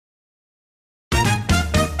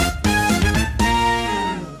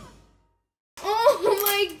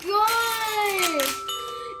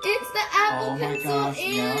Oh my pencil gosh,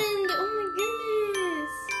 and yeah. oh my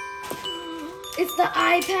goodness, it's the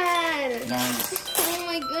iPad. Nice. Oh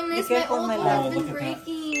my goodness, Be my careful, old my one love. has been Look at that.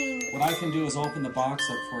 breaking. What I can do is open the box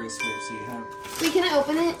up for you, Sweep, so you have. Wait, can I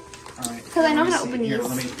open it? All right. Because I know Let me how to see. open Here,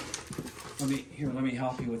 these. let me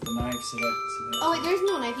help you with the knife so that. Oh wait, there's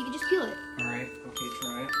no knife. You can just peel it. All right. Okay,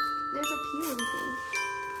 try it. There's a peeling thing.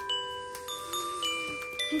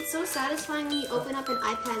 It's so satisfying when you open up an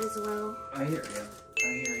iPad as well. I hear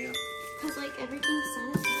you. Because like everything's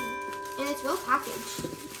satisfying. And it's well packaged.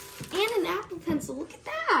 And an Apple Pencil. Look at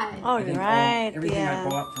that. All I think right, everything I yeah.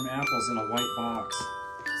 bought from Apple's in a white box.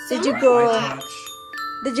 Did you Some go- are I black. touch.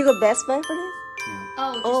 Did you go Best Buy for this? Yeah.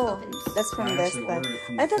 Oh, it just Oh, opens. that's from I Best actually Buy. ordered it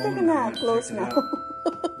from the I thought they're phone and I gonna went and close picked it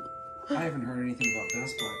now. I haven't heard anything about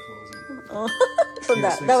Best Buy closing. Oh, so Here,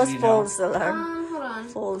 that Sweet, was so you know. false alarm. Hold on.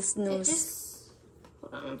 False It news. just...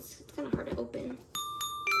 Hold on. It's kind of hard to open.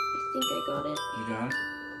 I think I got it. You got it?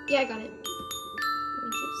 Yeah, I got it. Let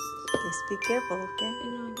me Just be careful, okay? I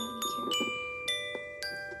know I gotta be careful.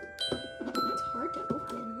 It's hard to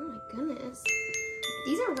open. Oh my goodness.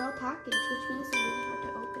 These are well packaged, which means they're really hard to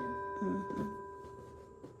open. Mm-hmm.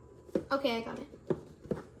 Okay, I got it.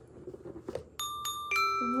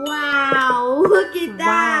 Wow! Look at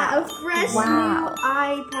that! Wow. A fresh Wow. new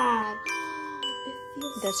iPad. It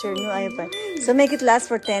feels That's so your new iPad. nice. So make it last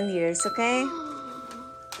for 10 years, okay?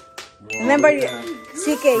 Whoa, Remember, look you, at that.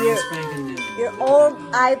 CK, Brand spanking new. your old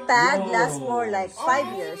iPad Whoa. lasts for like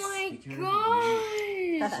 5 years. Oh my Be careful,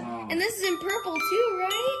 gosh! Wow. And this is in purple too,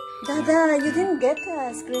 right? Dada, you didn't get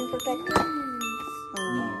a screen protector.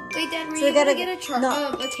 No. Wait, Dad, were So you you gotta gonna get a,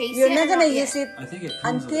 no, a case You're yet not or gonna yet? use it I think it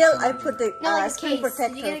comes with until a I charger. put the No, like a screen case. Did you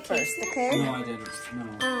protector get a case first, yet? okay? No, I didn't. No.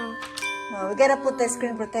 Oh. No, we gotta put the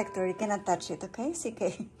screen protector. You cannot touch it, okay, CK?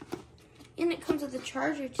 And it comes with a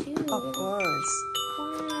charger too. Of course.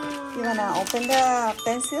 Wow. You wanna open the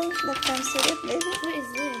pencil that comes with it, baby? What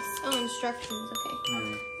is this? Oh, instructions. Okay. All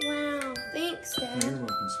right. Wow. Thanks, You're Dad.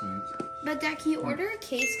 welcome, Sweet. But Dad, can you order a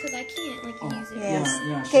case? Because I can't use it. Yes.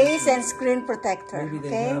 Yeah, sure, Case sure. and screen protector, Maybe they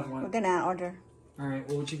okay? have one. We're gonna order. All right.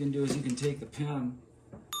 Well, what you can do is you can take the pen.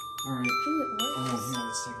 All right. Ooh, it works. Oh, here,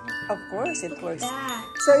 let's take a look. Of course it Look at works. that.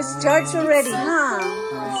 So it's charged already, So huh?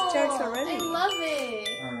 cool. It's charged already. I love it.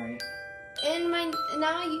 All right. And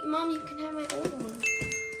Mom, you can have my old one.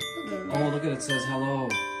 Look at that. Oh, look at it. It says hello.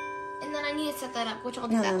 And then I need to set that up, which I'll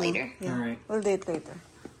do No, that no, no. later. Yeah. All right. We'll do it later.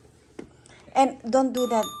 And don't do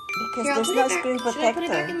that because Here, I'll there's put no it back. screen Should I put it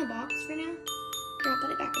back in protector. the box for now? Here, I'll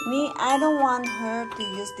put it back in the Me, I don't want her to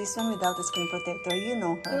use this one without a screen protector. You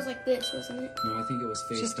know It was her. like this, wasn't it? No, I think it was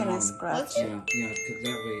face She's down. gonna scratch. Okay. Yeah, yeah. 'Cause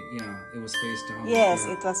that way, yeah, it was face down. Yes,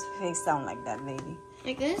 Yeah. it was face down like that, baby.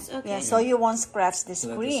 Like this? Okay. Yeah, so you won't scratch the So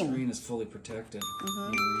that the screen. screen is fully protected. Yeah,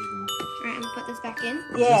 there you Alright, I'm gonna put this back in.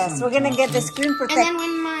 Yes, on we're the gonna top get the too? screen And then protector.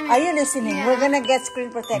 when my... Are you listening? Yeah. We're gonna get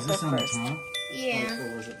screen go. Is protector this on the first. top? Yeah.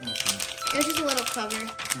 Or was it? Okay. It was just a little cover. All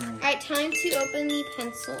right. Alright, time to open the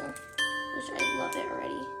pencil. Which I love it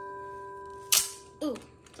already. Ooh,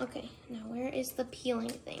 okay. Now where is the peeling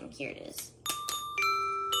thing? Here it is.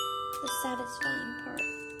 The satisfying part.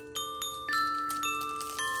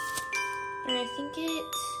 And I think does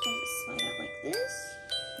it slide out like this?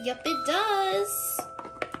 Yep, it does.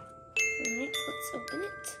 Alright, let's open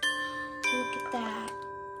it. Look at that.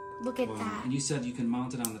 Look at Wow. that. And you said you can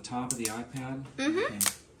mount it on the top of the iPad? Mm-hmm. Okay.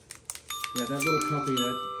 Yeah, that little puppy,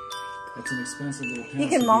 that's an expensive little pen. You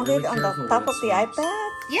can so be mount really it on the careful top with of the it, Sweets. iPad?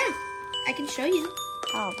 Yeah, I can show you.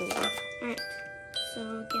 Oh, baby. Alright, so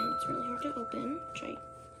again, it's really hard to open. Try.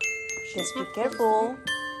 Just be Have careful.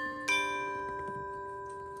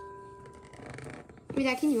 Wait,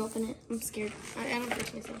 Dad, can you open it? I'm scared. I don't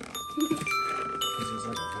trust myself. Because there's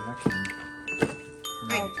like a vacuum.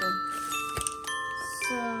 Right. Okay.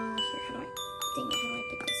 So, here, how do I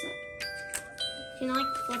pick this up? Can I,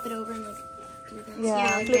 like, flip it over and, like, do this?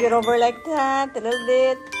 Yeah, like flip that. it over like that, a little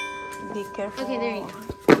bit. Be careful. Okay, there you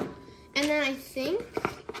go. And then I think...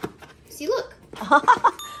 See, look.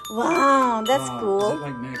 Wow, that's Wow. Is cool. it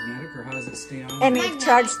like magnetic or how does it stay on? And Like it that.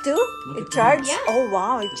 charged too? Look It at charged? that. Oh,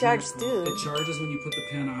 wow, it charged too. It charges when you put the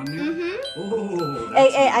pen on there? Mm-hmm. Oh,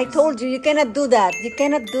 that's Hey, I nice. told you, you cannot do that. You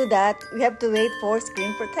cannot do that. You have to wait for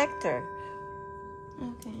screen protector.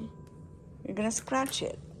 Okay. You're gonna scratch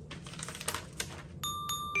it.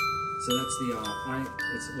 So that's the,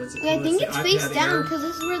 what's it Yeah, I called? think That's it's the face iPad down Air? because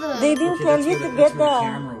this is where the... They didn't Okay, tell that's you where to that's get where the the...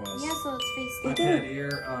 camera was. Yeah, so it's face down. iPad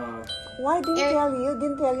Air, Why didn't Air-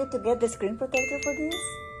 didn't tell you to get the screen protector for this?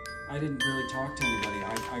 I didn't really talk to anybody.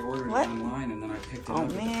 I ordered What? it online and then I picked it Oh, up at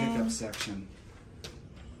the man. pickup section.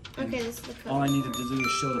 Okay, this is the code. All I needed to do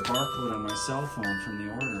was show the barcode on my cell phone from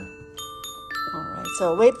the order. All right.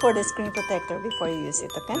 So wait for the screen protector before you use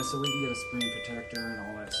it, okay? Yeah, so we can get a screen protector and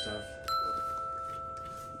all that stuff.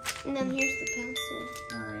 And then here's the pencil.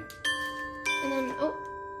 Alright. And then, oh,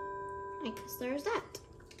 I guess there's that.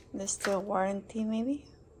 There's still warranty, maybe?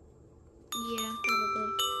 Yeah, probably.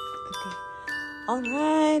 Okay. All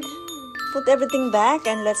right. Put everything back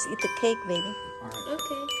and let's eat the cake, baby. Alright.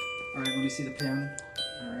 Okay. Alright, let me see the pen.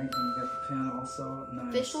 Alright, and you got the pen also. Nice.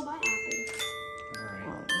 Official by Apple. Alright.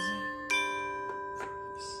 All right.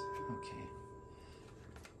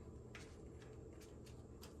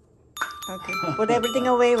 Okay. Okay. Put everything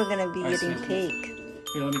away. We're gonna be Alright, eating so- cake.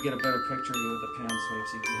 Here, let me get a better picture of you with the pen so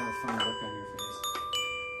you can have a fine look on your face.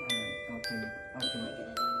 Alright, okay.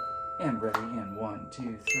 And ready, and 1, 2,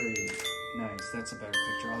 3. Nice, that's a better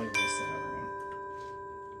picture. I'll erase that other one.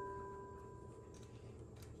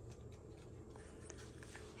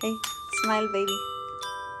 Hey, smile, baby.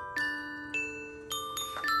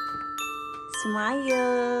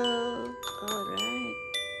 Smile. All right.